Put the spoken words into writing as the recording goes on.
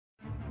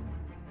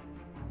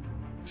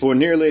For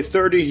nearly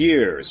 30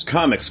 years,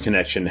 Comics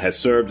Connection has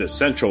served as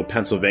central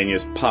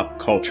Pennsylvania's pop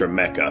culture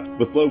mecca,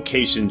 with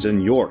locations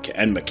in York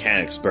and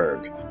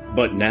Mechanicsburg.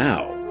 But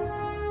now,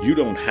 you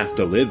don't have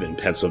to live in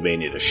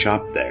Pennsylvania to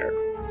shop there.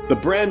 The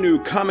brand new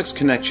Comics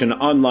Connection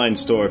online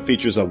store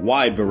features a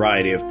wide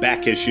variety of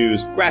back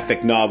issues,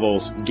 graphic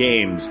novels,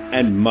 games,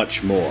 and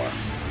much more.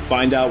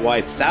 Find out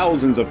why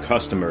thousands of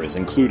customers,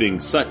 including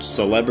such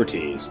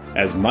celebrities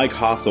as Mike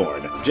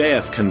Hawthorne,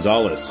 J.F.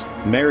 Gonzalez,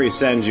 Mary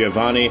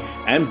SanGiovanni,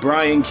 and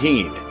Brian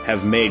Keene,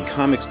 have made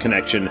Comics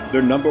Connection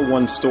their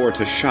 #1 store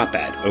to shop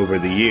at over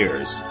the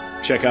years.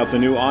 Check out the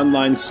new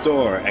online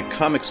store at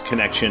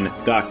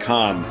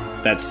comicsconnection.com.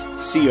 That's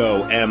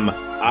COMIX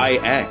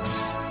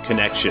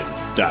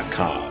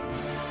connection.com.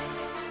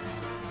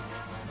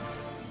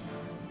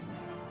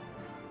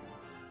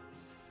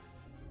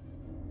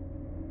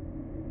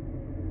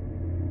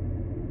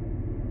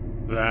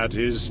 That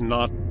is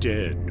not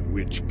dead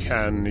which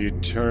can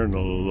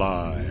eternal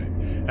lie,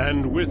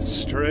 and with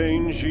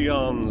strange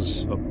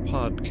eons a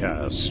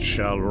podcast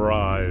shall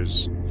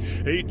rise.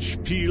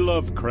 H.P.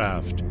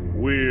 Lovecraft,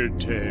 Weird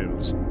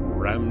Tales,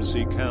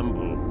 Ramsey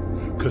Campbell,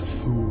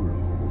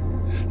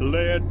 Cthulhu,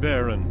 Laird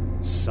Barron,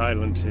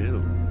 Silent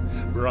Hill,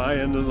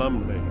 Brian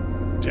Lumley,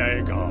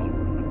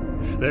 Dagon.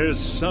 There's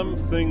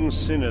something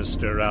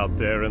sinister out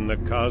there in the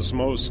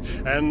cosmos,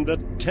 and the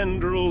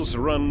tendrils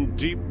run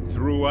deep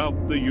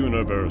throughout the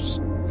universe.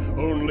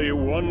 Only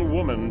one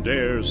woman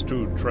dares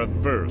to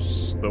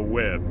traverse the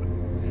web.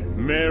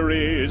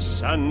 Mary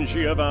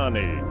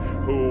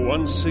SanGiovanni, who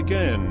once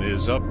again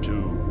is up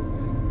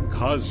to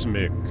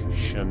cosmic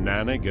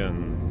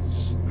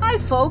shenanigans. Hi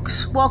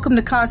folks, welcome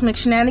to Cosmic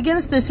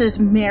Shenanigans. This is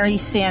Mary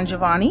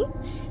SanGiovanni,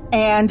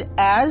 and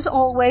as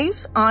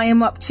always, I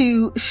am up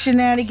to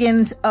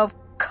shenanigans of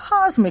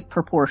cosmic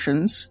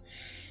proportions,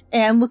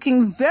 and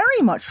looking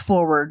very much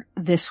forward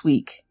this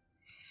week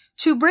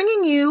to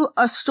bringing you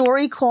a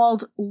story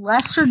called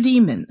Lesser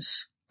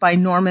Demons by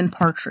Norman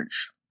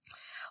Partridge.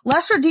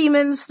 Lesser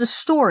Demons, the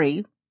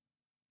story,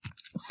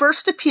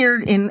 first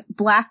appeared in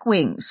Black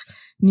Wings,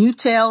 New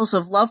Tales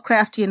of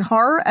Lovecraftian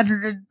Horror,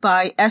 edited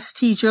by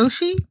S.T.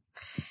 Joshi,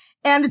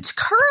 and it's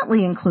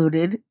currently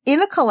included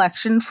in a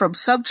collection from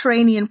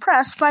Subterranean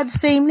Press by the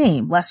same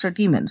name, Lesser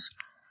Demons.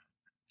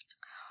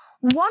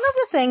 One of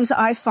the things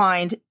I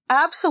find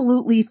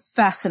absolutely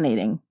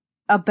fascinating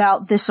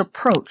about this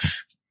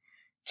approach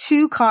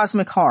to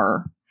cosmic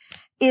horror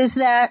is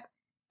that,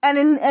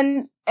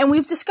 and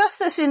we've discussed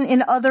this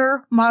in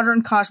other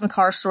modern cosmic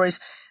horror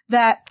stories,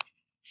 that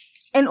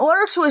in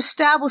order to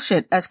establish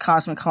it as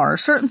cosmic horror,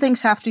 certain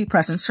things have to be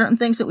present, certain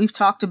things that we've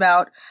talked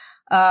about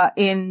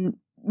in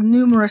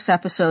numerous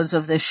episodes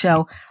of this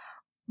show.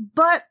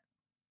 But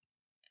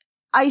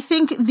I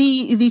think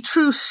the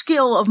true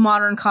skill of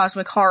modern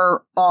cosmic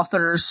horror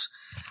authors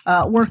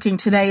working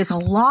today is a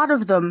lot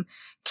of them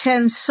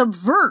can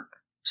subvert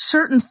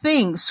certain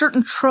things,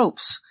 certain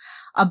tropes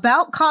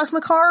about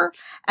cosmic horror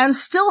and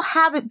still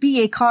have it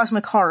be a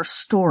cosmic horror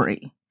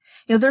story.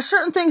 You know, there's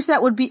certain things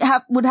that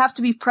would have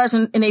to be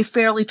present in a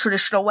fairly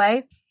traditional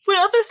way, but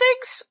other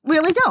things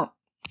really don't.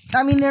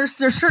 I mean, there's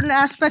certain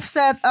aspects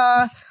that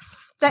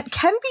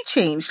can be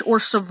changed or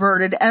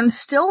subverted and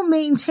still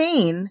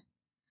maintain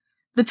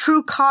the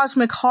true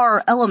cosmic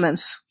horror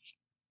elements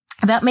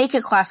that make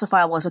it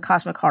classifiable as a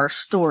cosmic horror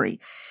story.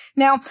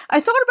 Now, I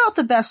thought about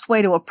the best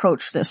way to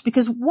approach this,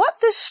 because what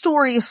this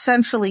story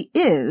essentially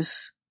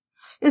is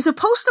a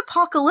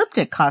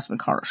post-apocalyptic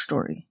cosmic horror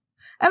story.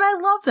 And I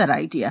love that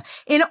idea.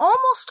 In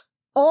almost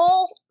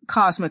all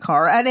cosmic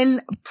horror, and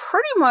in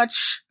pretty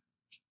much,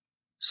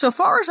 so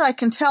far as I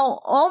can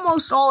tell,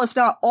 almost all, if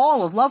not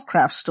all, of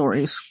Lovecraft's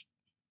stories,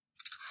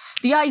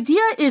 the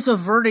idea is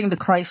averting the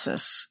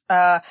crisis.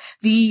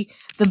 The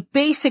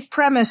basic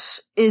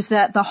premise is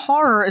that the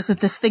horror is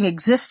that this thing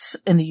exists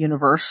in the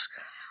universe,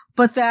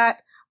 but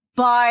that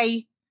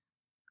by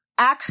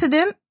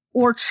accident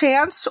or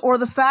chance or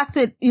the fact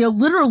that, you know,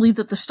 literally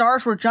that the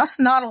stars were just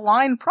not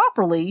aligned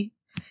properly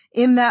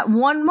in that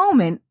one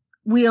moment,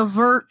 we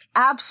avert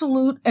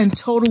absolute and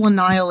total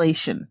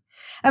annihilation.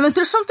 And that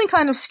there's something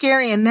kind of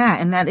scary in that,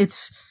 and that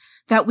it's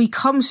that we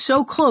come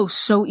so close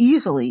so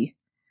easily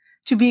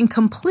to being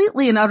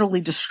completely and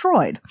utterly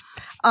destroyed.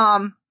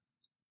 But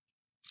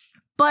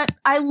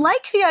I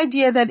like the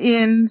idea that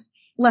in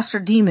Lesser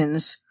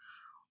Demons,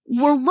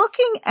 we're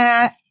looking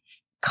at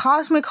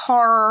cosmic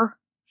horror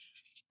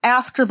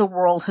after the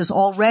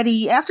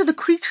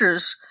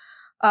creatures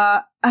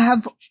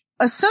have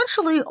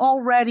essentially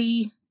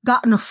already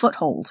gotten a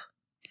foothold.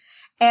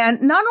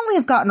 And not only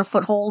have gotten a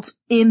foothold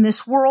in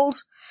this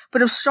world, but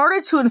have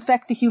started to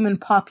infect the human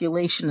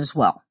population as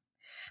well.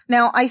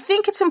 Now, I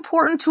think it's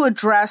important to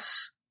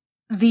address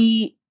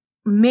the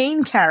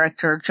main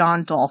character,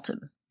 John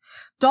Dalton.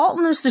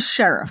 Dalton is the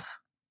sheriff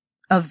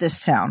of this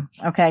town,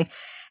 okay?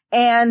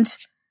 And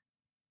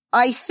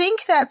I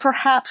think that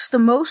perhaps the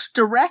most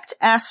direct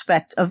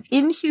aspect of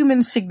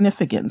inhuman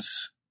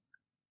significance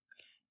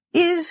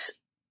is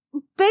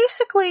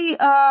basically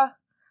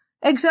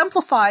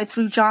exemplified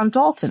through John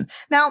Dalton.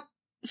 Now,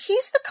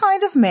 he's the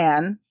kind of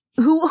man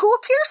who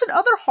appears in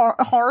other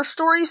horror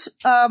stories,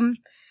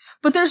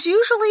 but there's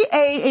usually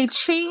a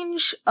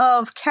change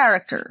of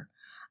character.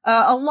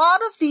 A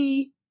lot of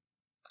the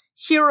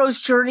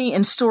hero's journey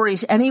in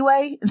stories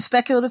anyway, in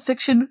speculative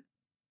fiction,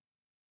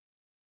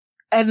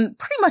 and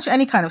pretty much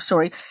any kind of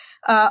story,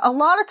 a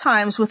lot of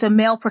times with a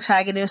male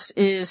protagonist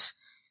is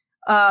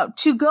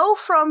to go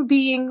from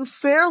being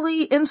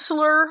fairly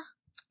insular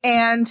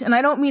and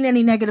I don't mean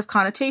any negative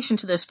connotation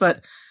to this,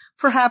 but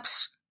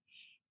perhaps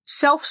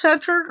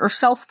self-centered or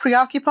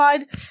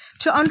self-preoccupied,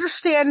 to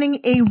understanding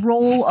a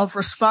role of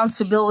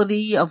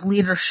responsibility, of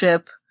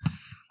leadership,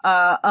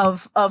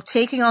 of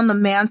taking on the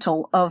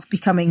mantle of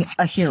becoming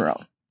a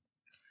hero.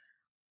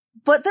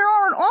 But there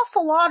are an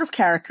awful lot of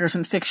characters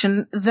in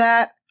fiction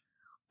that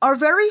are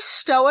very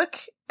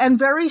stoic and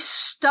very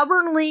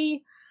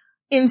stubbornly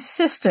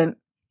insistent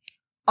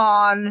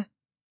on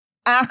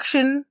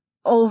action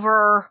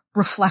over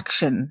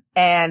reflection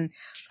and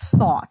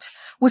thought,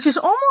 which is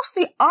almost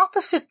the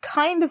opposite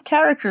kind of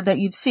character that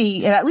you'd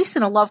see, at least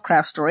in a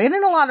Lovecraft story and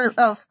in a lot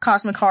of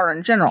cosmic horror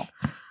in general.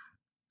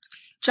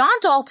 John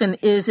Dalton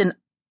is an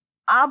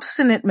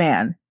obstinate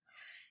man.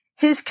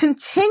 His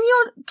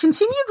continued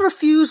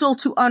refusal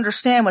to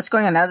understand what's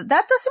going on. Now,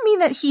 that doesn't mean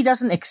that he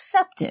doesn't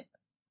accept it.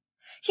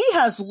 He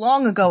has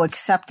long ago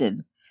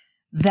accepted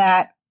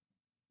that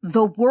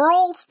the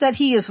world that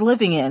he is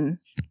living in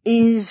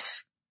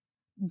is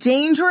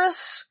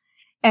dangerous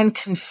and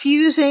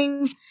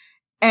confusing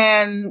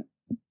and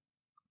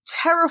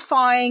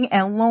terrifying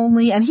and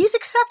lonely, and he's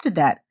accepted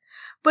that.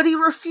 But he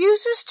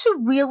refuses to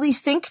really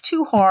think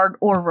too hard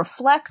or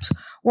reflect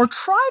or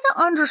try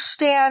to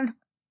understand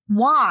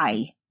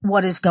why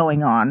what is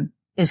going on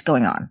is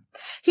going on.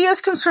 He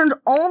is concerned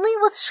only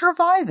with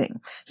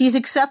surviving. He's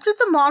accepted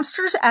the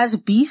monsters as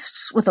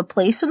beasts with a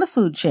place in the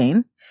food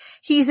chain.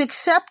 He's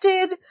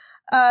accepted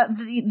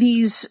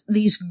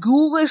these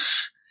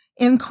ghoulish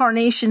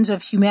incarnations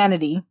of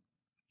humanity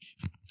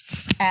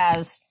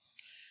as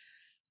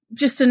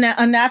just a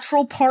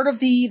natural part of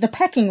the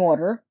pecking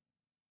order.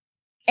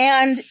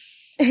 And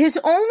his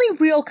only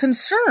real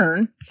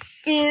concern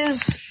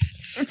is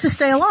to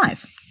stay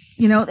alive.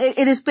 You know,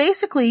 it is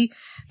basically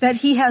that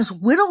he has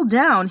whittled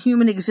down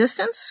human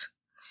existence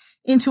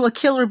into a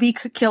kill or be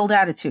killed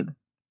attitude.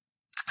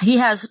 He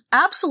has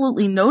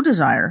absolutely no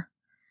desire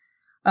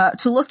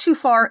to look too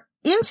far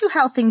into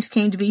how things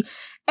came to be.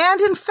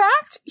 And in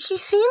fact, he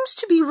seems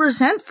to be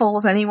resentful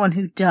of anyone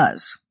who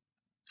does.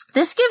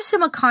 This gives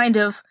him a kind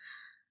of,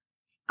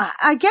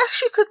 I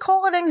guess you could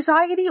call it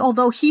anxiety,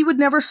 although he would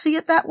never see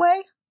it that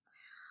way.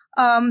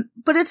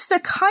 But it's the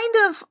kind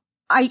of,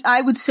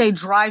 I would say,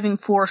 driving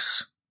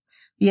force,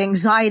 the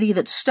anxiety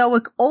that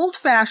stoic,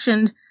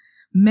 old-fashioned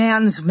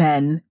man's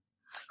men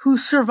who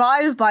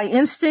survive by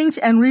instinct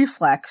and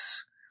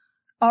reflex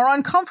are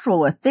uncomfortable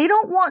with. They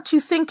don't want to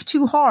think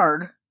too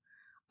hard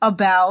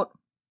about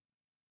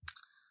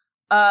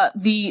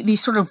the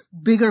sort of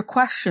bigger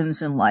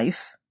questions in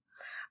life,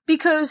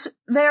 because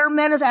they're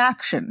men of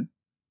action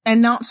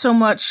and not so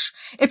much.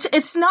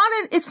 It's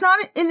not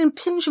an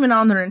impingement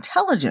on their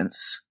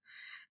intelligence.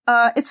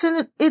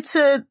 It's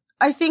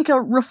I think a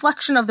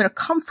reflection of their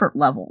comfort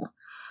level,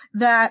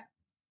 that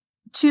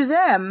to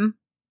them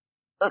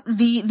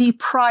the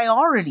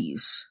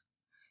priorities,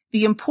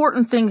 the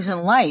important things in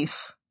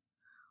life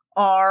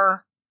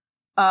are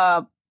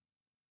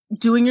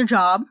doing your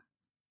job,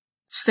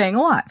 staying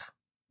alive,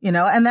 you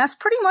know, and that's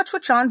pretty much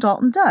what John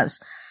Dalton does.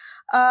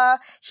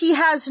 He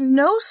has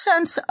no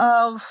sense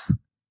of,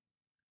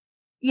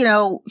 you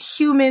know,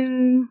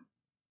 human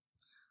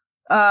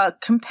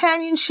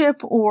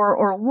companionship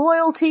or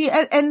loyalty,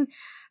 and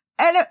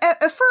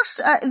at first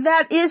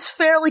that is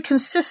fairly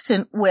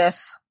consistent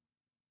with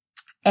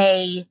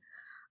a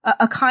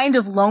kind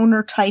of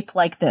loner type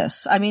like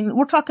this. I mean,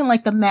 we're talking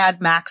like the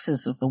Mad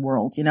Maxes of the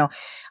world, you know,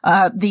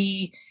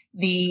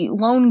 the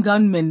lone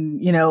gunman,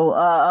 you know,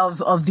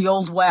 of the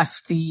Old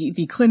West,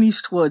 the Clint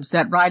Eastwoods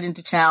that ride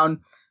into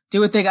town, do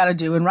what they gotta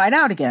do, and ride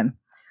out again.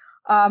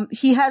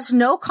 He has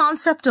no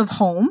concept of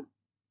home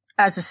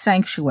as a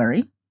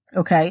sanctuary,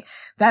 okay?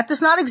 That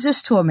does not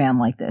exist to a man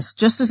like this,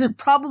 just as it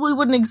probably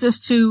wouldn't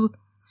exist to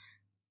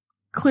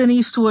Clint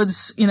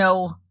Eastwood's, you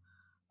know,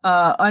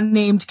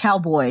 unnamed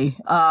cowboy,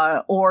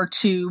 or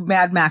to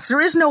Mad Max. There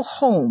is no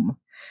home.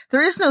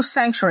 There is no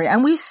sanctuary.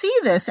 And we see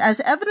this as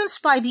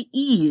evidenced by the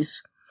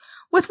ease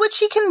with which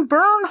he can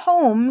burn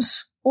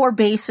homes or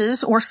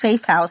bases or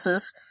safe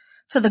houses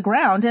to the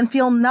ground and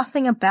feel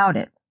nothing about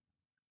it.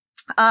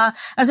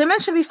 As I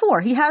mentioned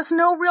before, he has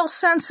no real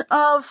sense of,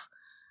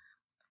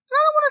 I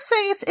don't want to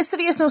say it's that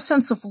he has no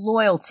sense of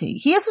loyalty.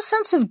 He has a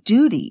sense of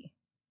duty.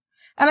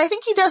 And I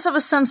think he does have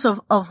a sense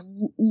of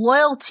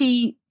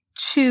loyalty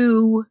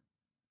to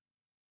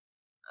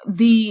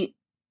the,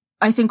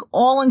 I think,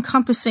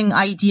 all-encompassing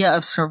idea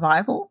of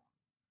survival.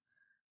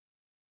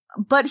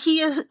 But he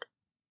has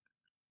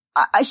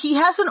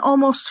an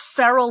almost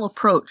feral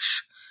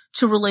approach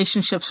to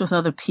relationships with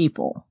other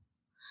people.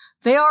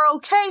 They are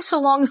okay so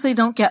long as they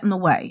don't get in the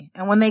way.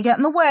 And when they get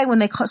in the way, when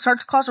they start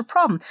to cause a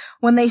problem,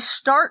 when they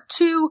start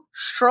to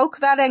stroke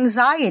that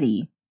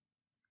anxiety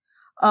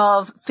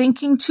of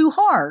thinking too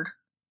hard,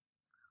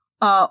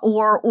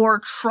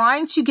 or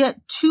trying to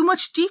get too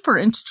much deeper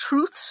into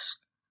truths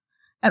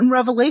and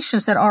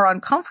revelations that are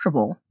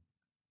uncomfortable,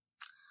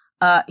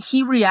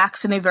 he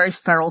reacts in a very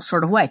feral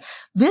sort of way.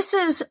 This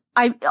is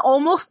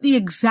almost the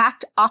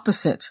exact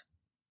opposite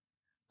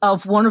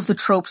of one of the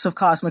tropes of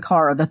cosmic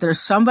horror, that there's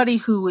somebody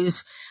who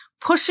is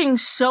pushing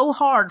so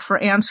hard for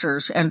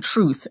answers and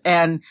truth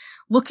and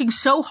looking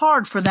so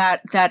hard for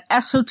that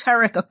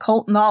esoteric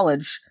occult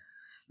knowledge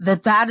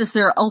that is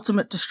their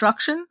ultimate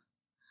destruction.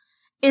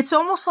 It's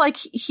almost like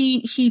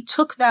he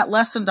took that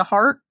lesson to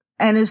heart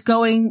and is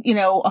going,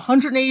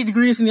 180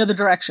 degrees in the other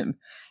direction.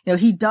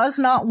 He does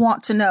not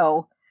want to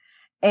know.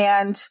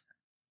 And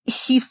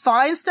he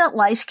finds that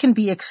life can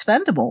be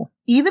expendable,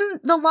 even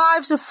the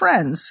lives of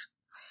friends,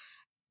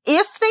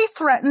 if they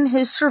threaten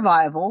his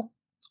survival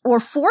or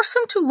force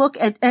him to look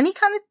at any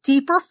kind of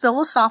deeper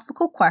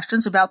philosophical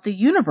questions about the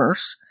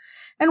universe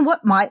and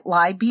what might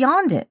lie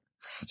beyond it.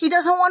 He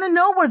doesn't want to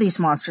know where these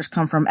monsters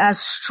come from, as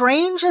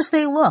strange as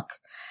they look,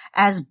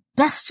 as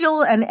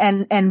bestial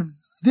and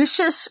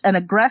vicious and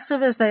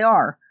aggressive as they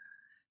are.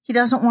 He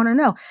doesn't want to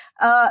know.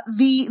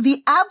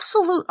 The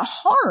absolute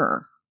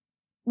horror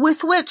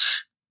with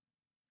which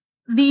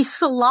the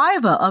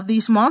saliva of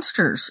these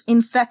monsters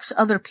infects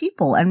other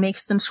people and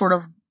makes them sort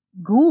of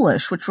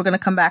ghoulish, which we're going to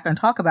come back and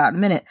talk about in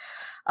a minute.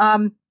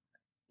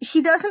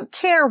 He doesn't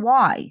care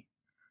why.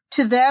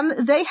 To them,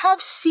 they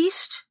have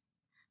ceased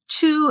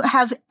to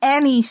have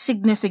any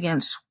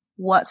significance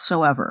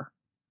whatsoever.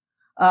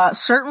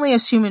 Certainly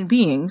as human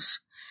beings,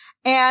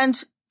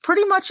 and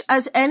pretty much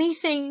as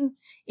anything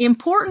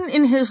important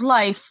in his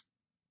life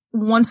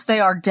once they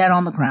are dead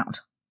on the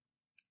ground.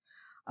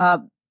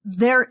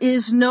 There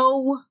is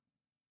no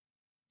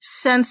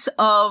sense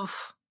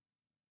of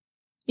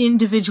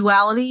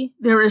individuality.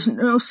 There is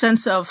no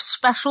sense of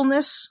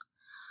specialness.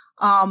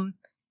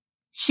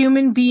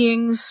 Human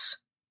beings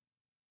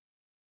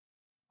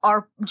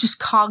are just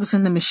cogs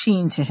in the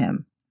machine to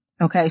him.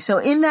 Okay. So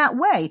in that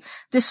way,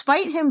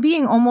 despite him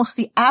being almost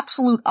the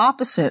absolute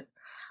opposite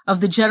of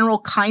the general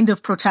kind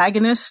of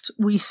protagonist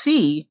we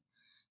see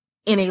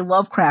in a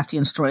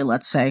Lovecraftian story,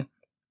 let's say,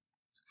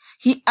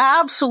 he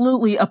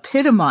absolutely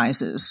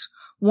epitomizes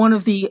one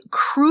of the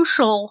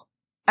crucial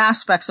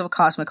aspects of a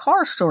cosmic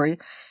horror story,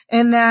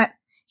 in that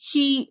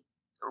he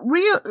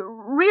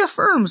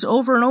reaffirms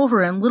over and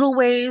over in little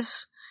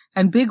ways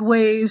and big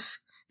ways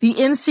the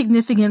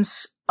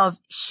insignificance of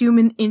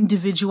human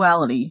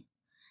individuality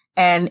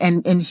and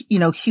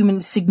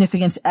human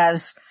significance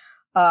as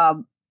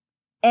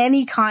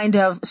any kind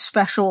of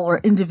special or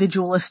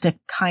individualistic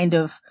kind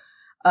of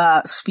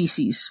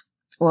species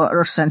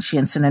or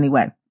sentience in any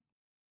way.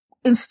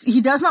 He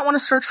does not want to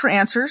search for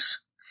answers.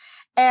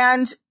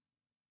 And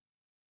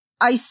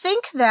I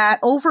think that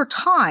over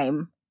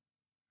time,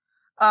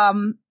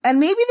 and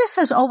maybe this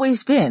has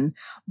always been,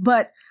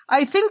 but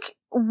I think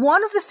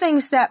one of the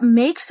things that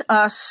makes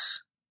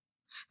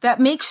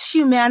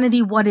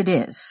humanity what it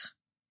is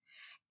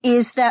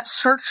that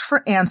search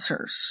for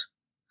answers.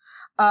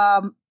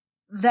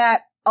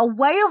 That a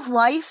way of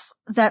life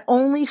that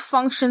only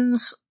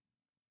functions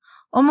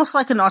almost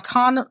like an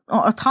automaton.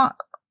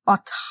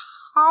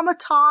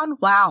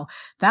 Wow,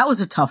 that was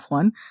a tough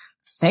one.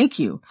 Thank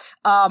you.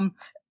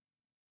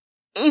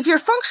 If you're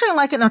functioning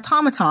like an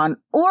automaton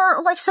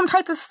or like some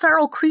type of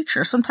feral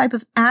creature, some type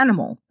of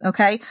animal,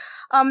 okay?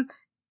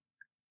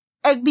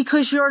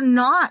 Because you're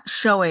not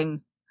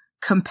showing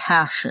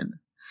compassion.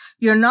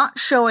 You're not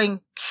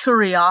showing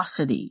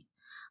curiosity.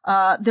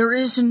 There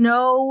is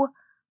no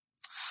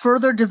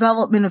further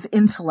development of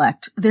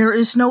intellect. There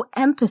is no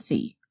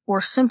empathy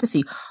or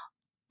sympathy.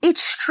 It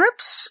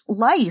strips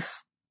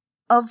life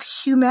of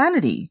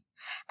humanity.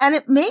 And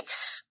it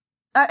makes,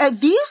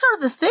 these are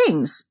the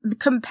things, the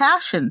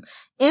compassion,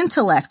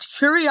 intellect,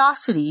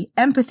 curiosity,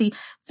 empathy.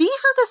 These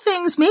are the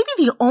things, maybe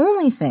the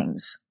only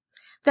things,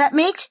 that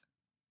make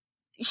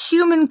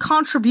human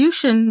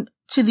contribution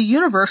to the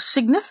universe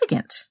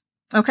significant.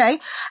 Okay?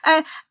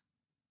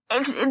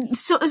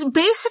 So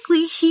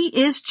basically, he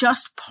is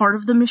just part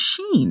of the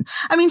machine.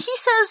 I mean, he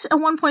says at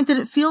one point that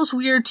it feels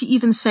weird to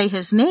even say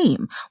his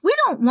name. We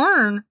don't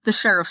learn the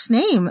sheriff's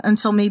name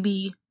until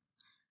maybe,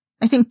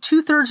 I think,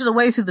 2/3 of the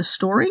way through the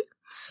story.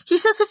 He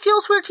says it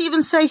feels weird to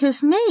even say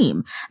his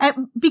name,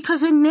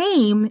 because a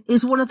name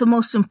is one of the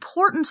most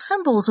important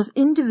symbols of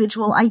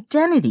individual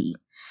identity.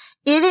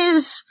 It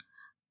is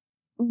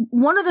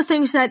one of the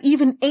things that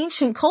even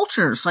ancient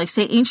cultures, like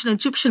say ancient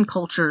Egyptian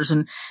cultures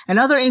and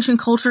other ancient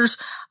cultures,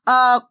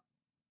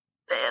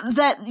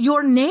 that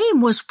your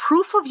name was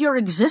proof of your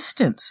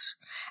existence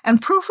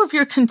and proof of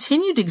your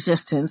continued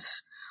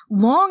existence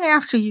long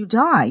after you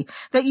die,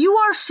 that you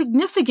are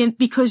significant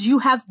because you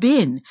have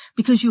been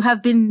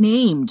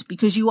named,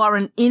 because you are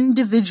an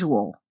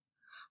individual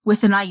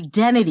with an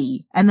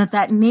identity, and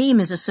that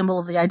name is a symbol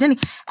of the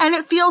identity. And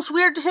it feels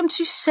weird to him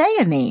to say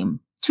a name,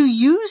 to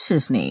use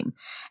his name.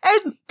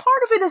 And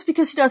part of it is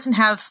because he doesn't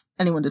have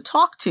anyone to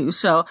talk to.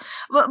 So,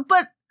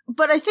 but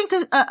I think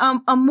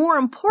a more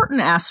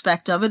important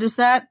aspect of it is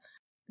that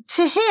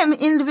to him,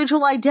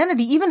 individual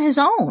identity, even his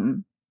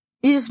own,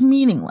 is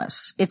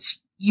meaningless.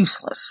 It's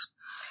useless.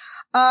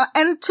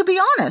 And to be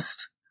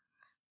honest,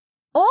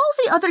 all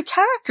the other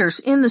characters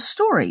in the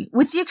story,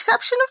 with the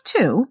exception of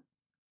two,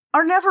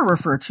 are never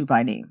referred to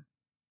by name.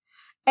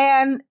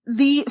 And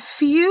the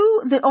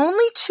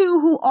only two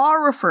who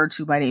are referred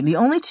to by name, the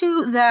only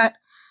two that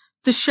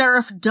the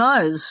sheriff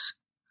does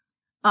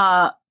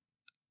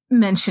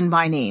mention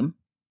by name,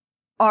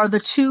 are the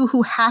two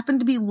who happen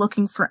to be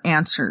looking for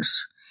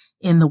answers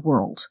in the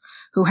world,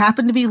 who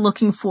happen to be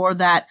looking for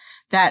that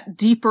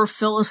deeper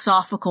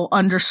philosophical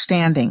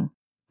understanding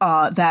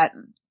that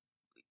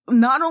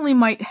not only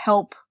might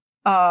help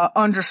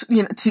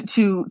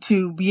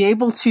to be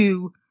able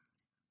to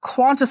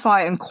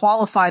quantify and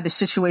qualify the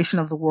situation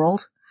of the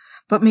world,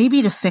 but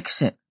maybe to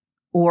fix it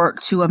or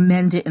to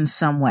amend it in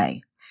some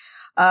way.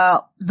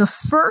 The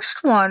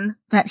first one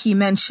that he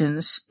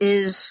mentions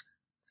is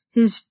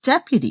his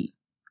deputy,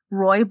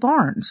 Roy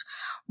Barnes.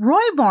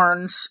 Roy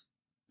Barnes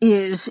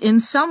is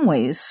in some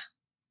ways,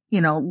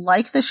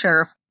 like the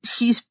sheriff,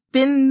 he's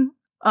been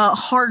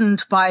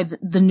hardened by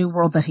the new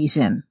world that he's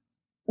in.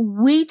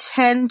 We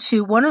tend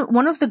to, one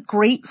of the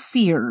great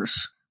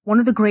fears, one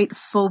of the great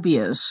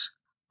phobias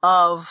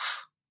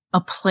of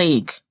a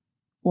plague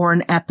or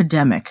an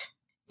epidemic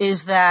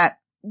is that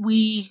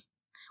we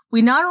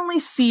not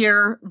only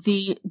fear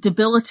the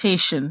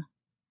debilitation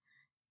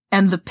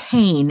and the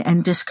pain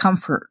and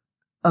discomfort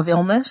of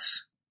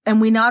illness, and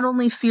we not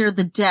only fear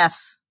the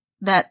death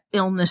that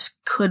illness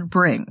could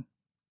bring,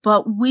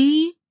 but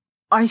we,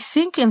 I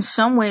think in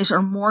some ways,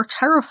 are more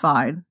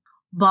terrified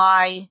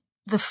by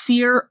the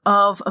fear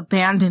of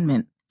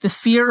abandonment, the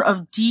fear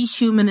of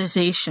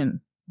dehumanization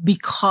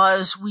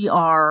because we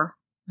are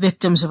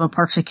victims of a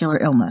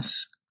particular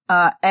illness.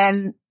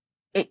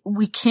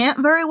 We can't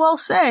very well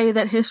say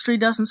that history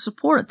doesn't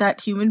support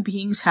that human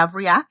beings have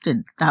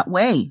reacted that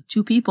way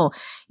to people,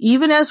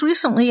 even as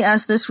recently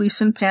as this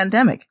recent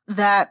pandemic,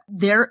 that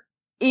there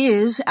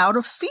is, out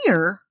of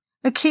fear,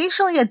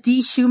 occasionally a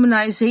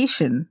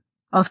dehumanization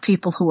of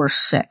people who are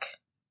sick.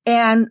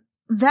 And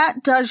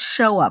that does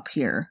show up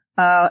here.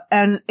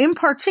 And in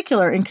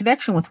particular, in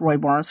connection with Roy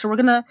Barnes. So we're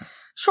going to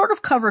sort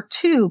of cover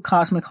two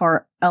cosmic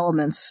horror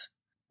elements.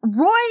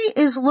 Roy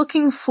is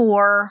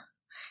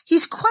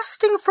he's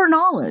questing for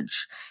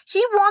knowledge.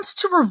 He wants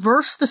to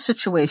reverse the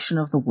situation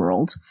of the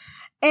world,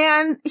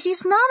 and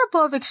he's not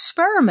above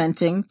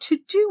experimenting to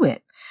do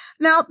it.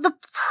 Now, the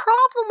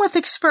problem with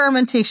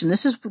experimentation,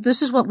 this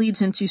is what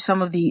leads into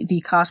some of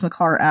the cosmic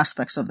horror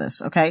aspects of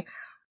this, okay?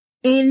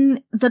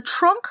 In the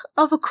trunk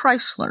of a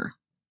Chrysler,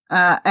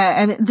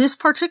 and this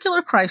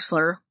particular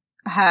Chrysler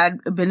had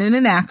been in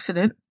an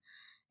accident,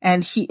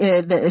 and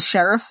the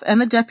sheriff and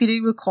the deputy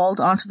were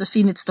called onto the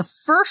scene. It's the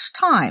first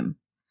time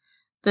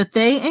that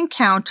they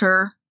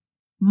encounter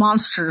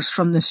monsters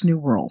from this new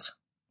world.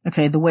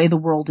 Okay, the way the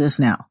world is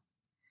now.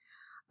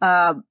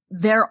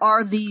 There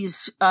are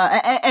these,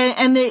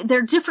 and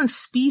they're different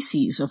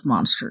species of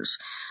monsters.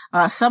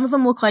 Some of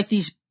them look like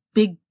these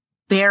big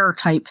bear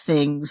type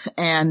things,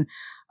 and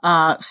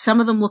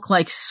some of them look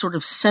like sort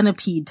of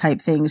centipede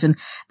type things, and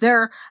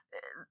they're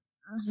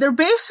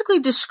basically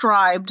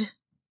described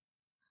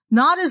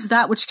not as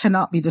that which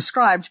cannot be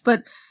described,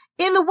 but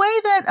in the way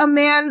that a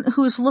man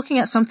who's looking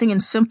at something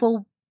in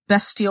simple,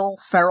 bestial,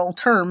 feral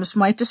terms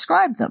might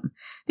describe them.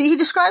 He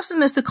describes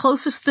them as the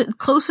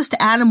closest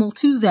animal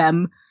to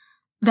them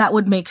that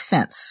would make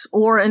sense,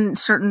 or in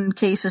certain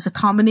cases, a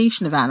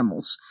combination of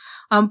animals.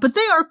 But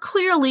they are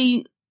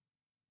clearly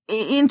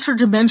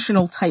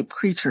interdimensional type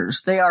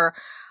creatures. They are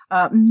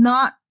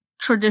not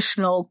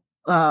traditional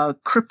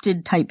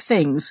cryptid type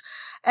things,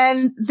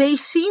 and they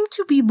seem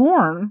to be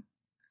born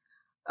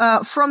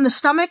from the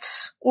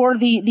stomachs or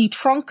the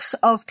trunks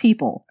of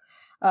people.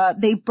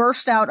 They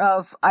burst out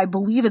of, I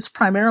believe it's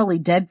primarily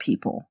dead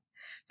people.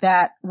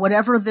 That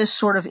whatever this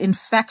sort of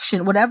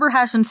infection, whatever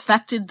has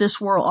infected this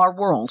world, our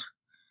world,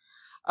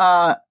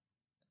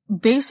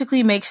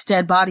 basically makes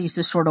dead bodies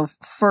this sort of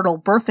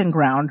fertile birthing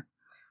ground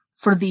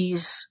for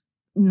these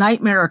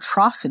nightmare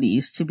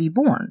atrocities to be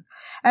born.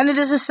 And it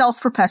is a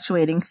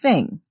self-perpetuating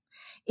thing.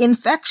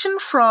 Infection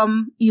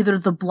from either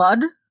the blood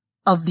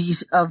of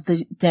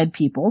the dead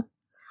people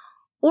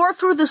or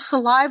through the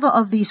saliva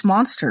of these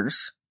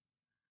monsters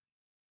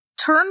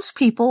turns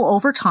people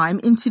over time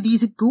into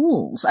these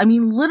ghouls. I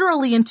mean,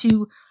 literally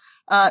into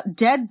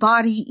dead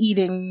body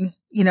eating,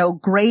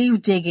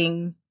 grave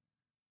digging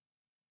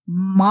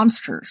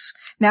monsters.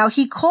 Now,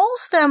 he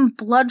calls them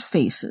blood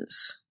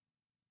faces,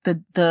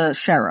 the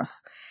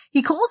sheriff.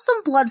 He calls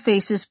them blood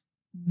faces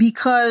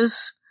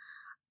because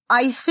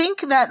I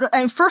think that,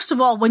 and first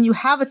of all, when you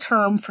have a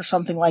term for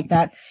something like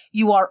that,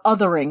 you are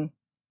othering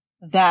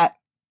that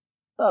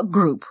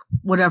group,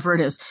 whatever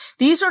it is.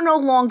 These are no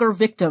longer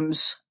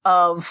victims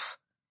of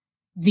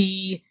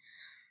the,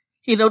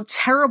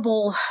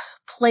 terrible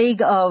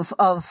plague of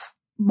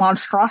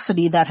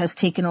monstrosity that has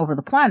taken over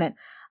the planet.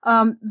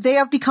 They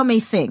have become a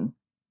thing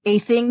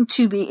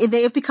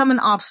they have become an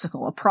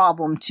obstacle, a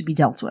problem to be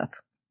dealt with.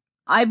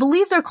 I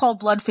believe they're called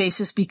blood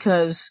faces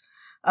because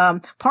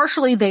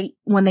Partially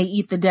when they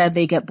eat the dead,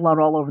 they get blood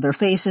all over their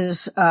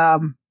faces. A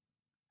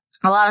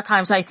lot of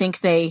times I think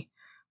they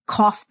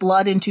cough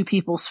blood into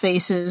people's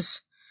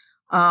faces.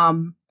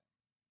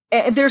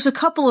 There's a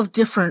couple of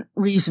different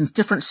reasons,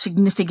 different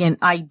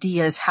significant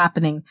ideas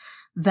happening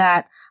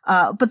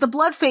but the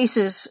blood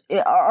faces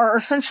are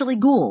essentially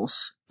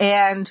ghouls,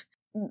 and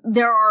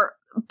there are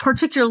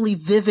particularly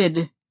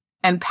vivid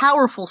and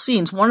powerful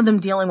scenes. One of them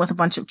dealing with a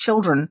bunch of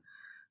children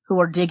who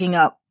are digging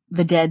up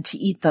the dead to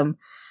eat them.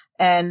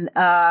 And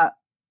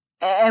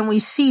we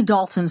see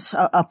Dalton's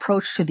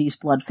approach to these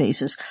blood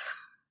faces.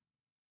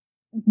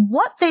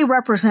 What they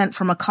represent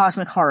from a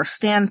cosmic horror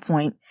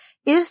standpoint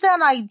is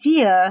that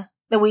idea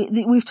that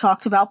we've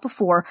talked about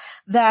before,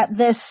 that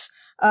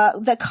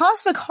that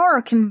cosmic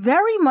horror can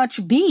very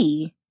much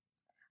be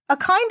a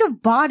kind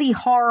of body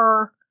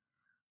horror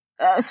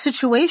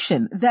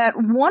situation. That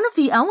one of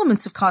the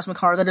elements of cosmic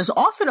horror that is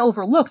often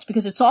overlooked,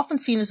 because it's often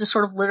seen as a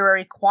sort of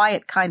literary,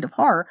 quiet kind of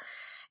horror,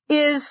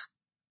 is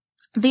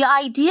the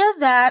idea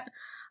that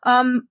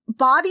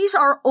bodies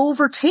are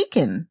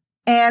overtaken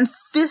and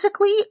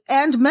physically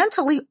and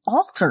mentally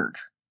altered.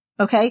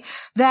 Okay,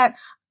 that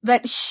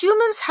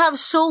humans have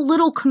so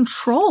little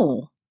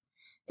control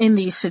in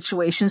these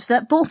situations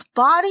that both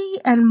body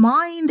and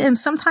mind and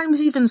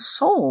sometimes even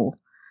soul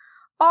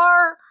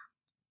are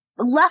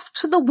left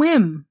to the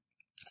whim,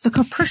 the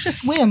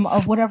capricious whim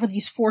of whatever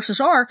these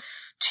forces are,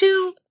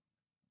 to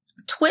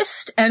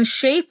twist and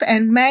shape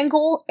and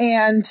mangle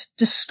and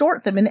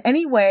distort them in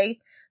any way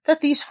that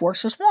these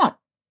forces want.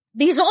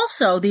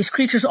 These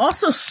creatures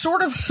also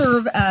sort of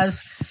serve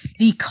as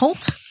the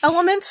cult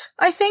element,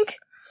 I think,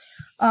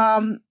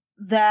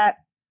 that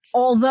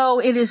although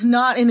it is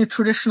not in a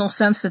traditional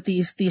sense that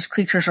these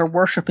creatures are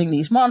worshiping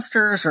these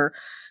monsters or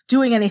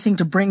doing anything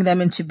to bring them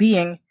into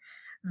being,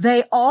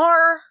 they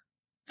are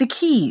the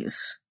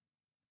keys.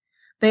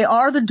 They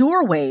are the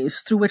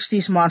doorways through which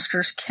these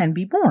monsters can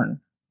be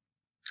born.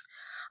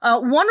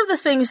 One of the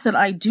things that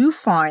I do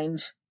find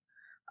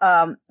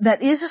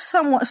that is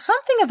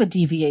something of a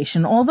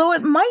deviation, although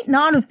it might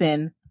not have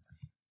been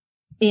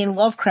in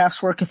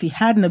Lovecraft's work if he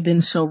hadn't have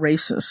been so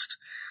racist,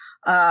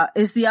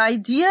 is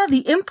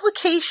the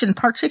implication,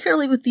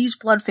 particularly with these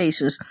blood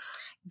faces,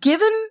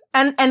 given,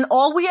 and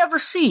all we ever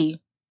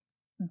see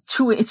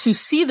to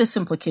see this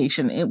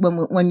implication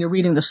when you're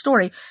reading the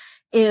story,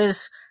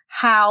 is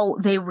how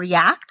they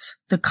react,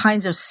 the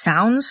kinds of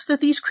sounds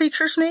that these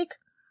creatures make,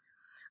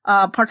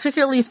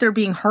 particularly if they're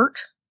being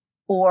hurt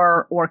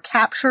or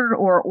captured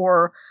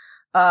or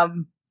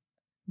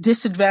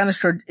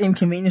disadvantaged or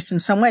inconvenienced in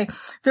some way.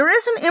 There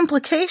is an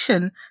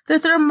implication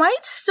that there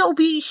might still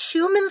be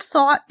human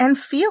thought and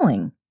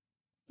feeling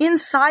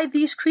inside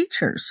these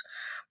creatures,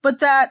 but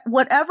that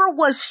whatever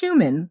was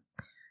human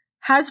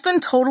has been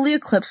totally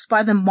eclipsed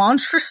by the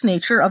monstrous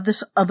nature of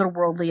this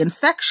otherworldly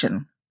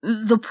infection.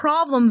 The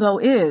problem, though,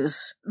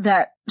 is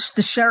that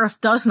the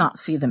sheriff does not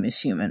see them as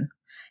human.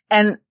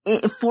 And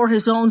for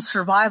his own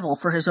survival,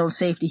 for his own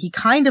safety, he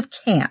kind of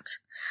can't.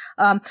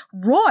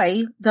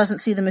 Roy doesn't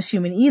see them as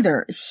human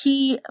either.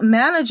 He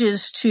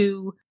manages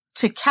to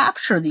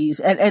capture these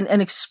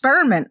and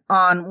experiment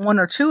on one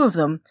or two of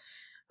them,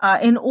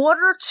 in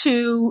order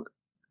to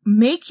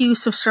make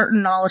use of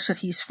certain knowledge that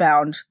he's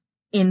found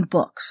in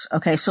books.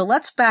 Okay, so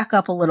let's back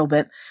up a little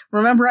bit.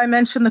 Remember I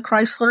mentioned the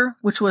Chrysler,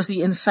 which was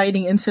the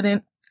inciting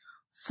incident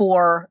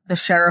for the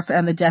sheriff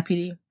and the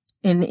deputy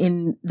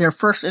in their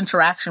first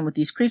interaction with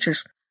these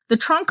creatures. The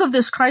trunk of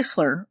this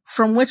Chrysler,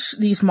 from which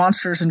these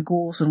monsters and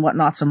ghouls and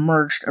whatnots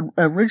emerged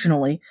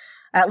originally,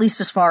 at least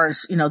as far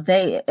as,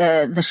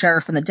 the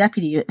sheriff and the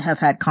deputy have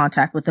had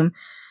contact with them,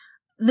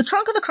 the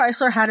trunk of the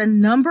Chrysler had a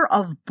number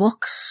of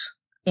books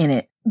in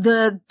it.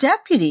 The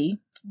deputy,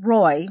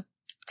 Roy,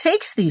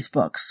 takes these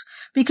books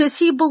because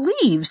he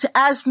believes,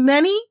 as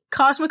many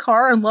cosmic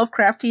horror and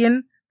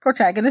Lovecraftian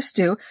protagonists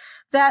do,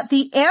 that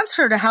the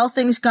answer to how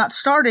things got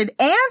started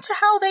and to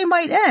how they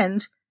might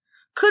end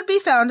could be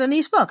found in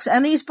these books.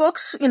 And these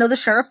books, the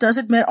sheriff does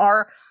admit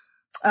are,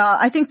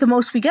 I think the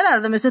most we get out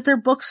of them is that they're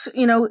books,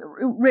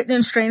 written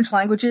in strange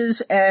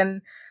languages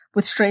and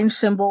with strange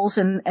symbols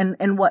and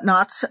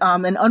whatnots,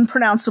 and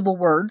unpronounceable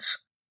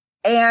words.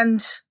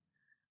 And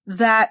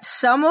that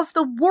some of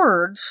the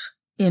words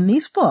in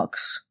these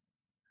books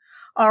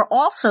are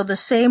also the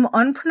same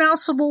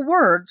unpronounceable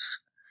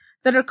words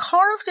that are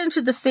carved into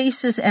the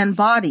faces and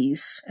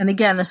bodies. And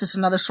again, this is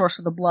another source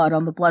of the blood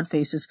on the blood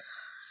faces,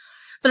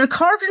 that are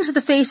carved into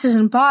the faces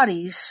and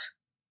bodies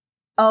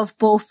of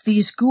both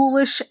these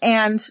ghoulish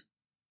and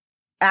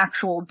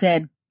actual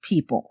dead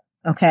people.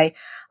 Okay.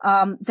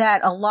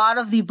 That a lot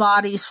of the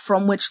bodies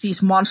from which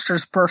these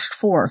monsters burst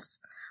forth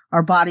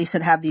are bodies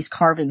that have these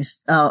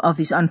carvings of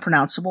these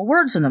unpronounceable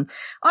words in them.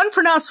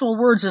 Unpronounceable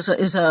words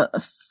is a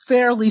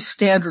fairly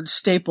standard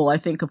staple, I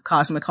think, of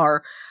cosmic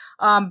horror.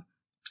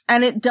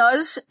 And it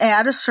does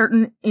add a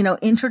certain,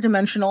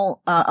 interdimensional,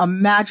 a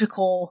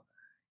magical,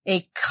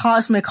 a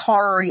cosmic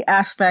horror-y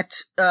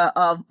aspect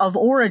of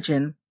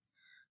origin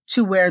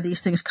to where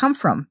these things come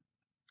from.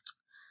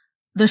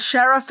 The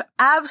sheriff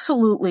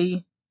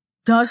absolutely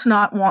does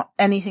not want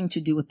anything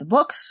to do with the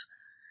books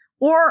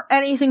or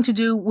anything to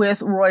do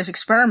with Roy's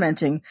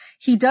experimenting.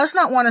 He does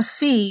not want to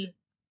see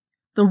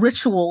the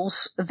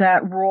rituals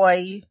that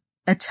Roy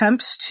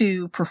attempts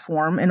to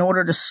perform in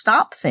order to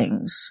stop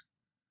things,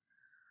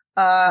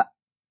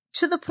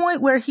 to the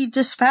point where he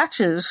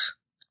dispatches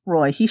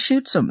Roy. He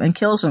shoots him and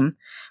kills him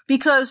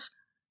because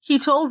he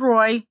told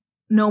Roy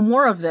no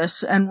more of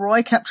this, and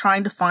Roy kept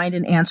trying to find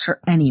an answer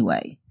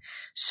anyway.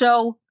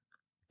 So,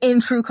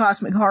 in true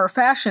cosmic horror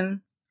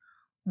fashion,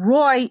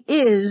 Roy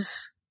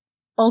is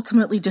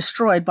ultimately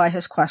destroyed by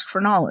his quest for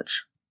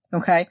knowledge.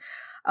 Okay?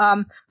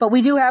 But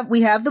we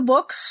have the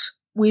books.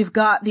 We've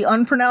got the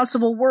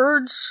unpronounceable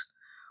words.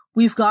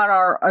 We've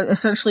got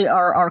essentially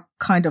our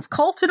kind of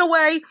cult in a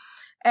way.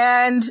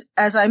 And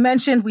as I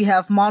mentioned, we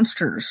have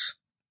monsters.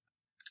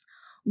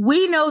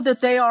 We know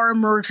that they are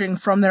emerging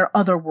from their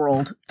other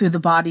world through the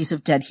bodies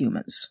of dead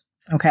humans.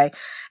 Okay?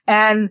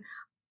 And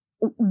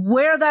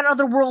where that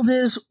other world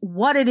is,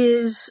 what it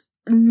is,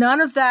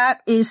 none of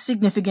that is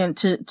significant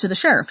to the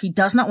sheriff. He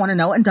does not want to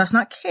know and does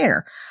not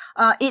care.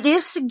 It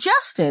is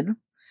suggested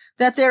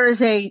that there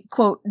is a,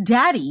 quote,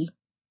 daddy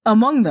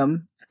among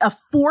them, a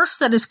force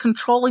that is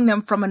controlling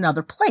them from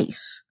another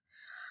place.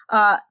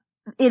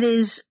 It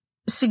is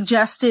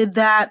suggested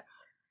that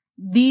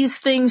these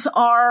things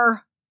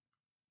are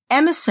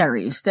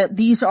emissaries, that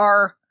these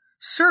are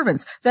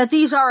servants, that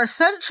these are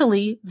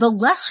essentially the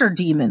lesser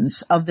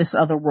demons of this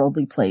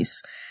otherworldly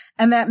place,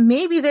 and that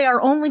maybe they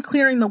are only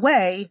clearing the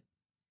way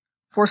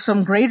for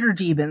some greater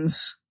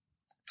demons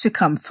to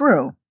come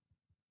through.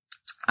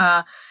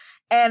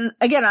 And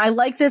again, I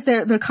like that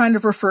they're kind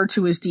of referred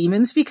to as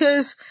demons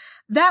because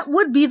that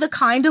would be the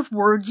kind of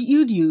word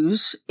you'd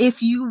use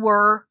if you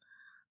were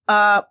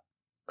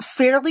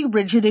fairly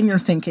rigid in your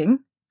thinking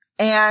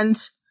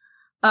and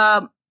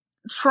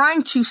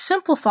trying to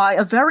simplify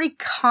a very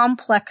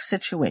complex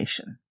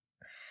situation.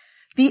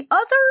 The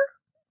other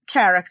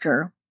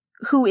character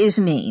who is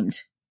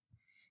named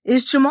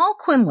is Jamal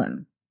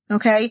Quinlan.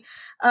 Okay?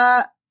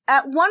 At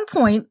one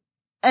point,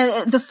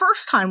 the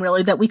first time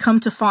really that we come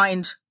to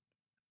find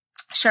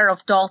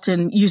Sheriff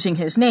Dalton using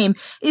his name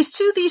is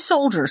to these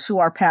soldiers who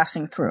are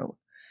passing through.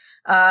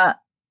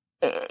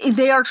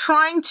 They are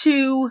trying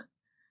to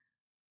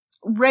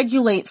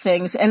regulate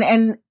things,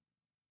 and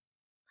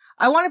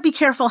I want to be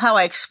careful how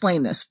I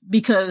explain this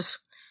because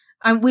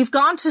we've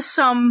gone to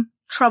some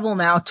trouble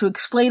now to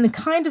explain the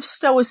kind of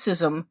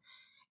stoicism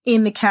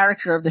in the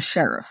character of the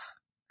sheriff.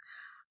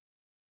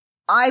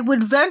 I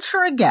would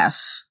venture a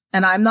guess,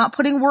 and I'm not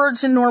putting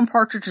words in Norman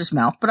Partridge's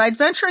mouth, but I'd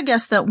venture a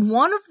guess that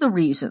one of the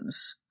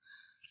reasons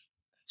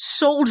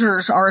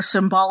soldiers are a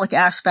symbolic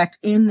aspect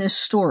in this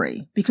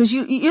story, because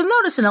you'll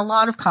notice in a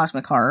lot of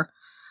cosmic horror,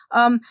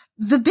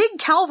 the big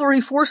cavalry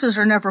forces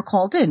are never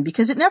called in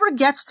because it never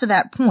gets to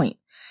that point.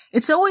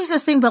 It's always a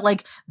thing, but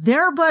like,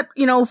 they're but,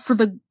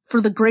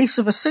 for the grace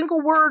of a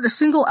single word, a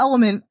single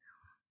element,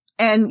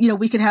 and,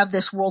 we could have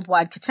this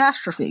worldwide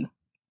catastrophe.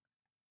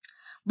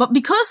 But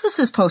because this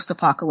is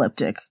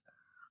post-apocalyptic,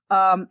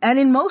 and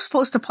in most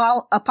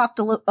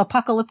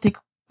post-apocalyptic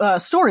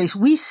stories,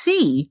 we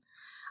see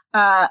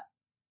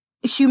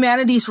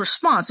humanity's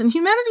response. And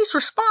humanity's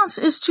response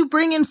is to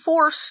bring in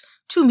force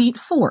to meet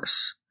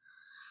force.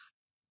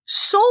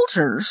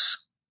 Soldiers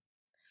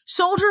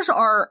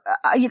are,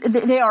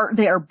 they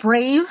are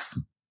brave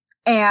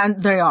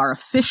and they are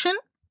efficient,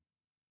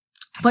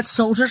 but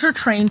soldiers are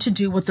trained to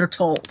do what they're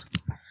told.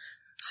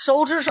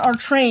 Soldiers are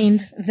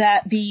trained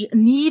that the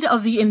need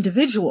of the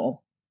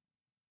individual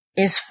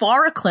is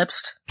far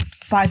eclipsed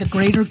by the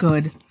greater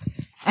good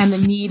and the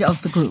need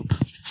of the group.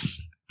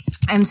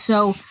 And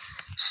so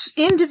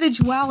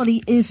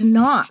individuality is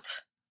not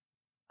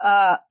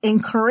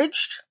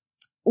encouraged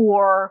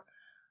or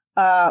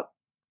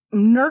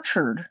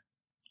nurtured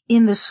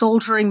in the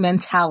soldiering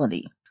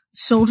mentality.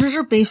 Soldiers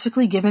are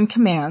basically given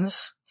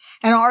commands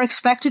and are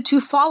expected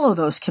to follow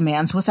those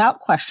commands without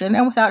question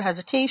and without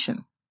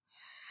hesitation.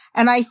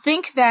 And I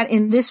think that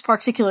in this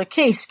particular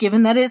case,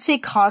 given that it's a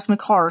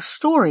cosmic horror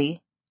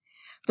story,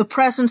 the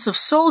presence of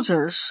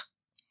soldiers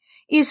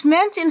is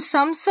meant in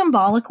some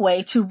symbolic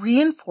way to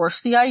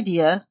reinforce the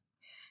idea,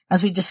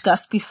 as we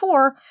discussed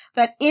before,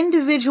 that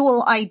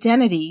individual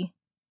identity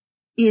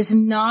is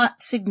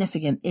not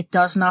significant. It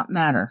does not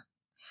matter.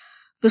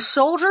 The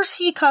soldiers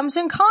he comes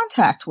in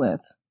contact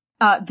with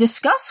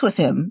discuss with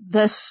him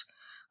this,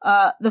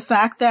 the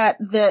fact that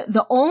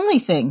the only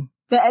thing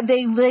that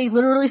they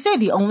literally say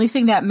the only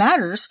thing that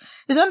matters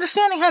is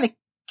understanding how to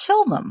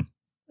kill them.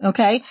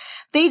 Okay?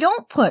 They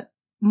don't put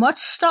much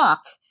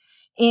stock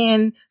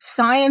in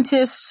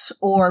scientists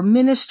or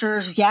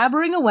ministers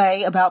yabbering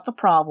away about the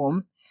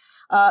problem.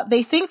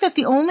 They think that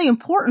the only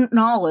important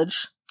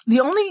knowledge, the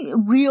only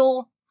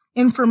real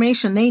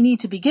information they need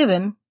to be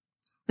given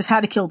is how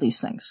to kill these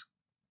things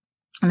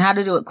and how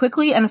to do it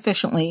quickly and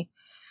efficiently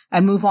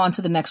and move on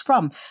to the next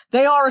problem.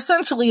 They are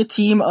essentially a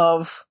team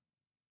of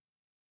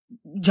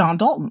John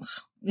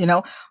Daltons,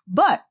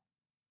 but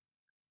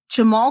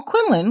Jamal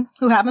Quinlan,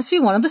 who happens to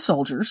be one of the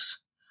soldiers,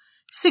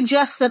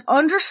 suggests that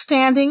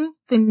understanding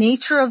the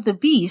nature of the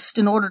beast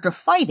in order to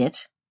fight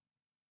it,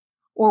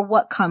 or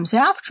what comes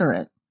after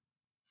it,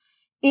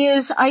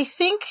 is, I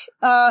think,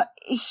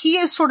 he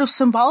is sort of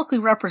symbolically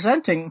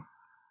representing,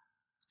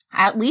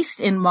 at least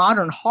in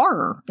modern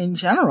horror in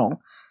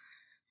general,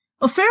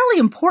 a fairly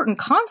important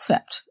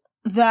concept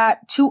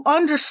that to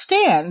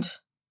understand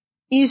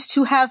is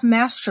to have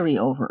mastery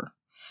over.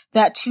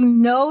 That to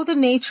know the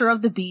nature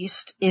of the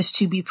beast is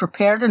to be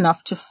prepared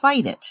enough to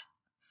fight it.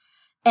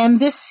 And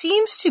this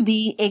seems to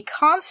be a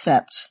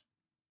concept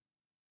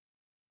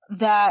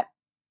that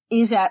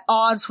is at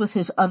odds with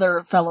his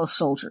other fellow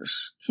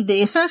soldiers.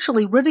 They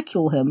essentially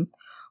ridicule him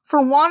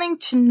for wanting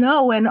to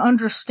know and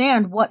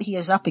understand what he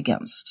is up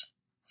against.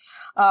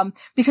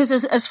 Because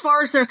as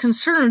far as they're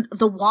concerned,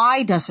 the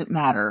why doesn't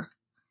matter,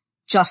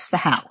 just the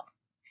how.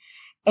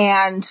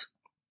 And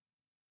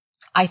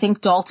I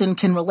think Dalton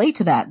can relate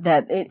to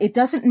that it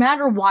doesn't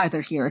matter why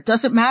they're here. It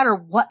doesn't matter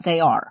what they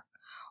are.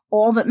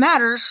 All that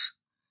matters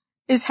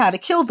is how to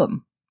kill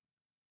them.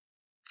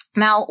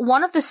 Now,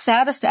 one of the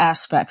saddest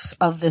aspects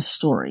of this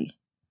story,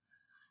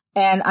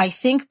 and I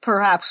think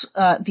perhaps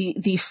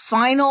the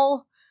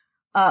final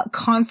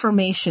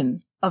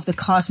confirmation of the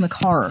cosmic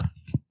horror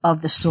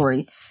of the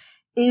story,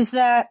 is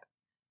that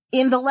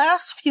in the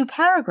last few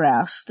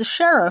paragraphs, the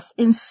sheriff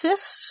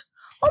insists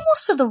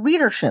almost to the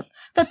readership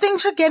that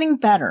things are getting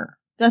better,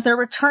 that they're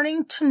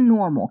returning to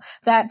normal,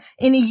 that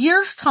in a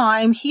year's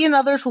time, he and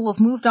others will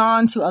have moved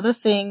on to other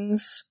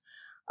things.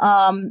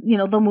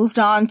 They'll moved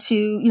on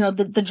to,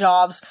 the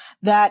jobs,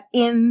 that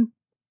in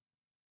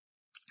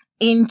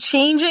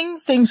changing,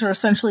 things are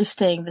essentially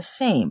staying the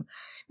same.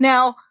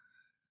 Now,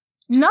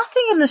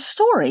 nothing in the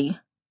story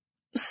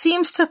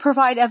seems to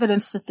provide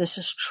evidence that this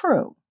is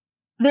true.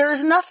 There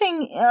is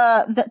nothing,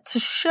 that to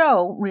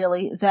show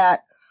really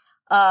that,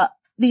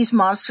 these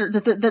monsters,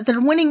 that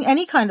they're winning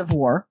any kind of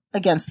war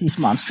against these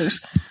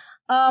monsters.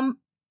 And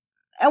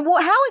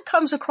how it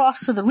comes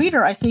across to the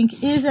reader, I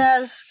think, is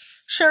as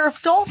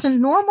Sheriff Dalton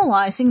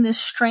normalizing this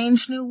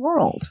strange new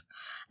world.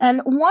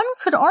 And one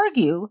could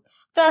argue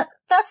that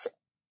that's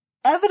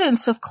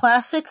evidence of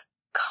classic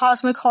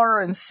cosmic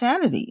horror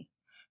insanity,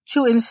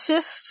 to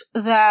insist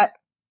that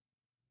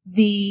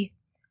the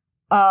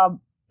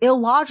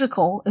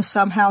illogical is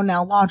somehow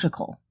now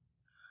logical.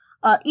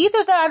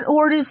 Either that,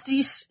 or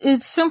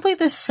it's simply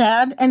this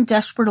sad and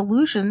desperate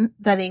illusion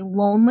that a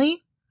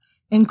lonely,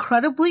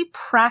 incredibly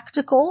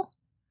practical,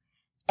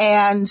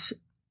 and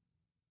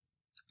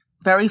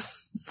very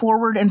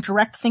forward and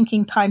direct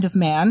thinking kind of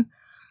man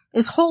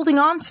is holding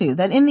on to.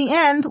 That in the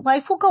end,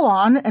 life will go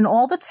on, and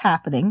all that's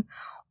happening,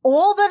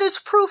 all that is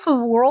proof of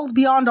a world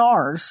beyond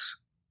ours,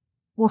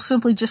 will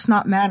simply just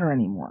not matter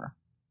anymore.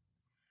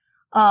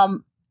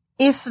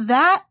 If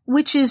that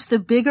which is the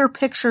bigger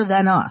picture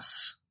than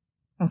us,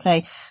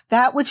 okay,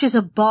 that which is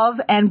above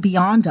and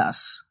beyond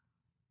us,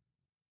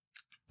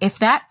 if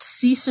that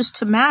ceases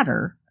to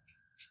matter,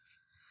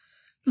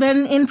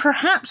 then in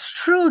perhaps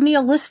true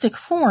nihilistic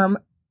form,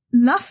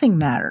 nothing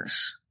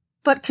matters,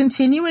 but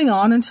continuing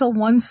on until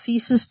one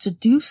ceases to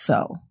do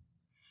so.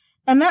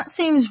 And that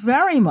seems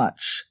very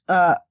much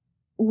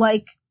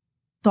like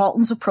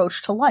Dalton's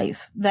approach to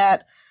life,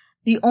 that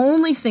the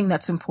only thing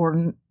that's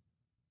important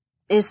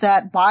is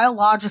that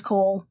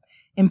biological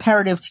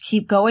imperative to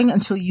keep going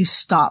until you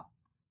stop,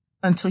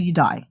 until you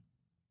die.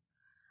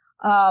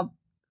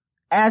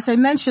 As I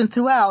mentioned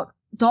throughout,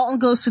 Dalton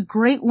goes to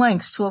great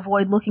lengths to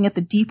avoid looking at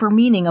the deeper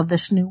meaning of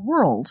this new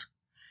world.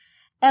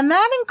 And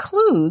that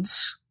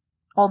includes,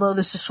 although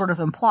this is sort of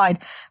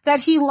implied,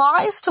 that he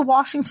lies to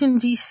Washington,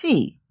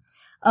 D.C.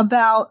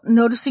 about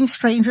noticing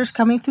strangers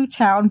coming through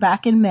town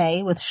back in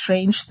May with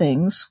strange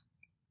things.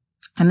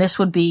 And this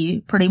would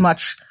be pretty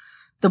much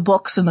the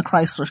books in the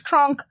Chrysler's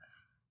trunk,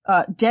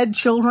 dead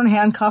children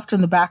handcuffed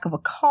in the back of a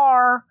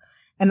car,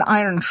 an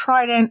iron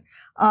trident.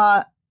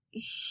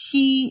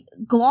 He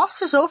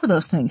glosses over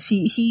those things.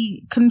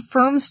 He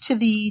confirms to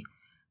the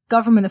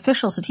government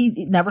officials that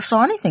he never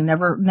saw anything,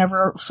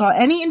 never saw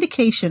any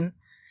indication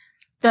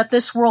that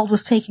this world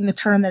was taking the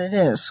turn that it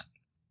is.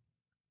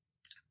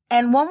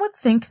 And one would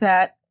think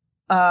that,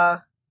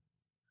 that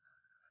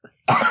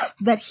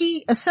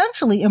he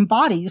essentially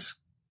embodies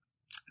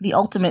the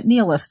ultimate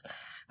nihilist,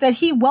 that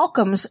he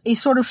welcomes a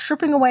sort of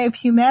stripping away of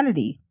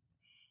humanity,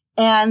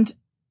 and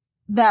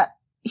that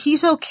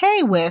he's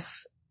okay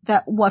with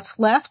that what's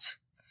left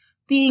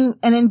being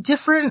an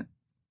indifferent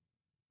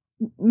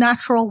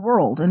natural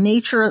world, a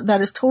nature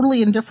that is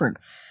totally indifferent,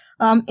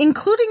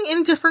 including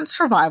indifferent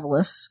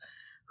survivalists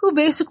who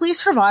basically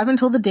survive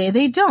until the day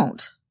they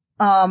don't.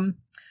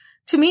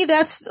 To me,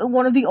 that's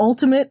one of the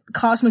ultimate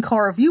cosmic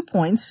horror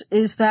viewpoints,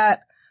 is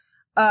that,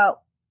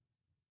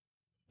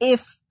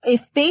 if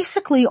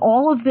basically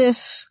all of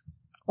this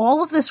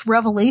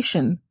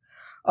revelation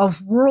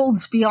of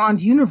worlds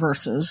beyond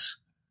universes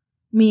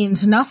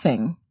means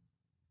nothing,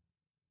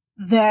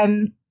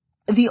 then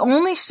the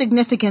only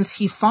significance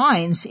he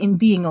finds in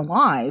being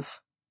alive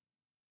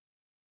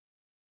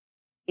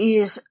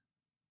is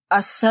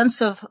a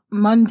sense of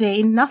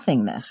mundane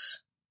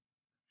nothingness.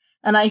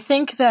 And I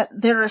think that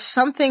there is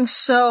something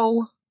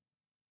so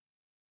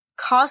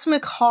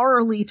cosmic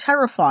horrorly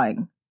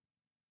terrifying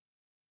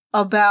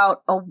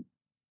about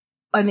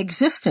an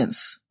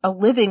existence, a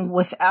living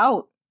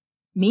without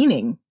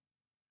meaning.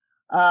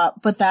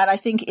 But that I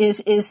think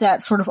is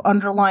that sort of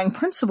underlying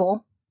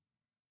principle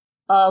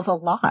of a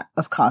lot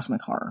of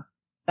cosmic horror,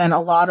 and a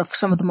lot of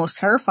some of the most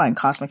terrifying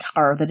cosmic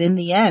horror, that in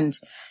the end,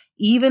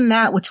 even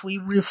that which we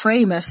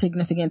reframe as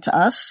significant to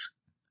us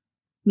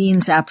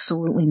means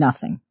absolutely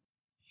nothing.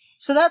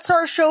 So that's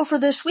our show for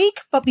this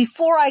week. But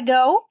before I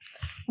go,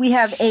 we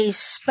have a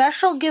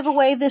special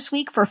giveaway this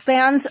week for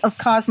fans of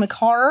cosmic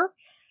horror.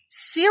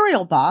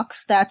 Cereal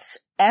Box, that's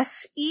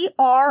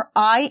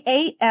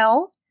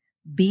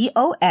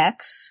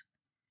SERIALBOX,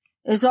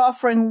 is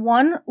offering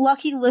one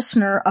lucky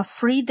listener a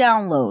free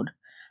download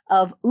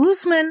of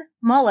Usman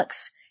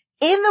Malik's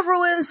In the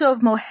Ruins of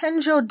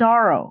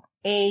Mohenjo-Daro,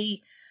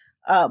 a,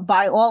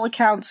 by all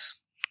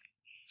accounts,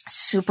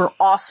 super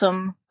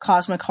awesome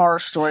cosmic horror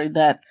story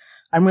that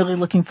I'm really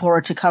looking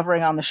forward to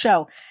covering on the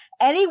show.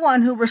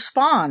 Anyone who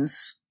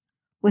responds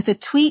with a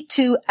tweet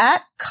to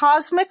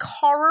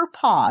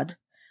 @CosmicHorrorPod,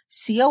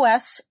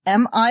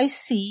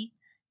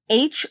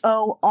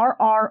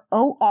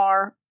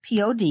 CosmichorrorPod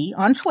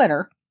on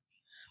Twitter,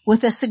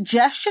 with a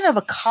suggestion of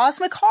a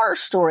cosmic horror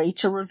story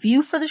to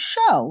review for the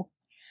show,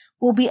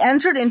 will be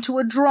entered into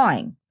a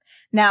drawing.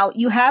 Now,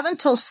 you have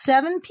until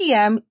 7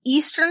 p.m.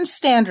 Eastern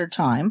Standard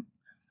Time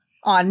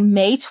on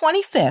May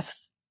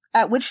 25th,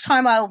 at which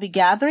time I will be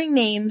gathering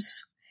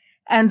names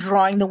and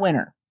drawing the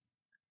winner.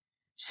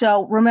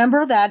 So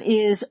remember, that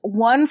is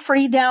one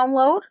free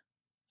download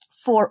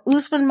for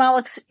Usman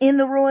Malik's In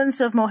the Ruins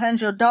of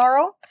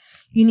Mohenjo-Daro.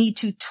 You need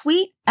to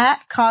tweet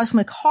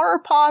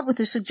 @CosmicHorrorPod with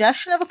a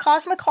suggestion of a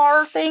cosmic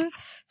horror thing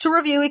to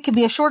review. It could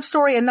be a short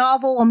story, a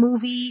novel, a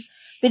movie,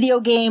 video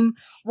game,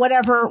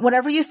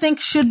 whatever you think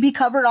should be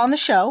covered on the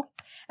show.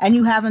 And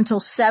you have until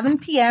 7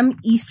 p.m.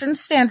 Eastern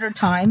Standard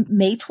Time,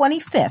 May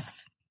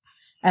 25th.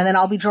 And then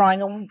I'll be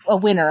drawing a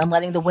winner and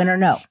letting the winner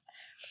know.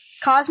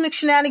 Cosmic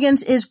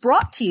Shenanigans is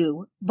brought to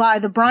you by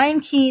the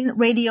Brian Keene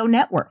Radio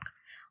Network.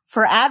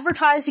 For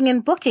advertising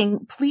and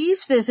booking,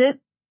 please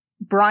visit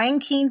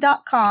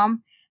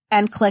briankeene.com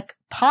and click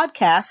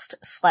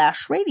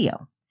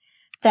podcast/radio.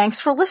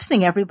 Thanks for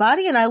listening,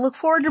 everybody, and I look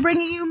forward to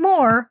bringing you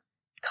more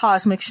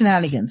Cosmic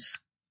Shenanigans.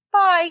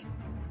 Bye!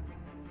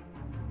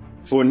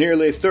 For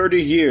nearly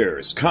 30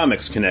 years,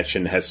 Comics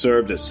Connection has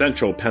served as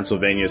Central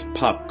Pennsylvania's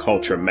pop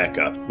culture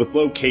mecca, with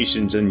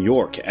locations in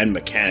York and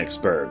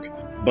Mechanicsburg.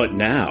 But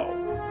now,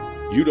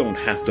 you don't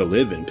have to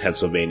live in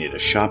Pennsylvania to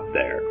shop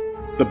there.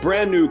 The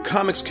brand new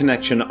Comics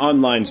Connection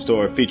online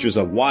store features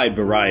a wide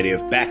variety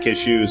of back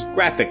issues,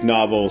 graphic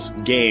novels,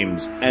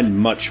 games, and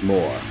much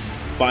more.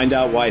 Find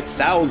out why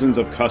thousands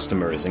of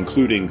customers,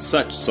 including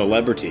such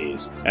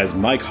celebrities as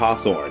Mike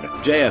Hawthorne,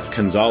 J.F.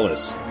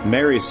 Gonzalez,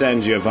 Mary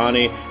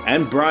SanGiovanni,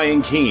 and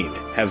Brian Keene,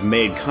 have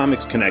made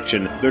Comics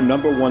Connection their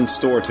 #1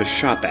 store to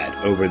shop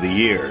at over the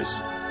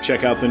years.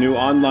 Check out the new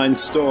online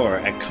store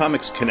at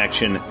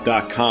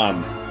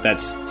comicsconnection.com.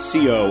 That's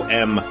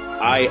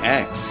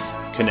COMIX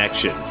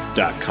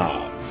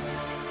connection.com.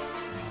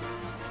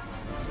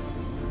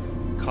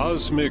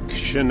 Cosmic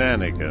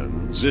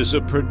Shenanigans is a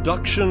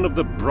production of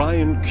the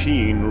Brian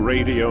Keene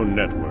Radio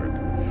Network.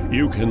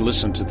 You can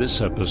listen to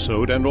this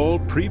episode and all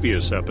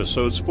previous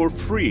episodes for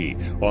free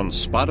on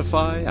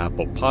Spotify,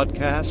 Apple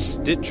Podcasts,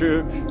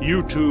 Stitcher,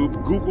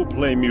 YouTube, Google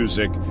Play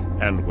Music,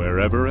 and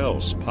wherever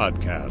else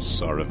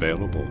podcasts are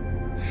available.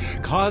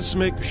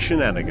 Cosmic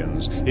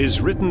Shenanigans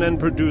is written and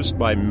produced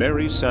by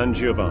Mary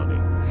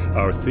SanGiovanni.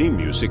 Our theme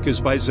music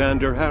is by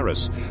Xander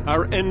Harris.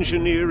 Our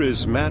engineer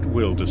is Matt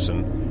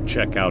Wilderson.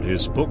 Check out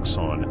his books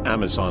on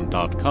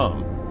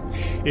Amazon.com.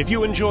 If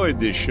you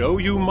enjoyed this show,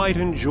 you might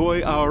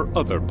enjoy our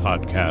other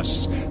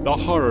podcasts, The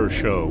Horror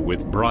Show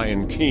with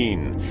Brian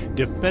Keene,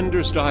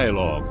 Defenders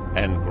Dialogue,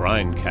 and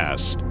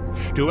Grindcast.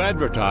 To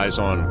advertise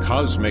on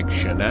Cosmic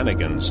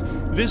Shenanigans,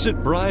 visit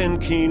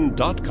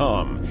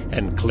briankeene.com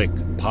and click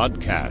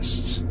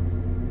Podcasts.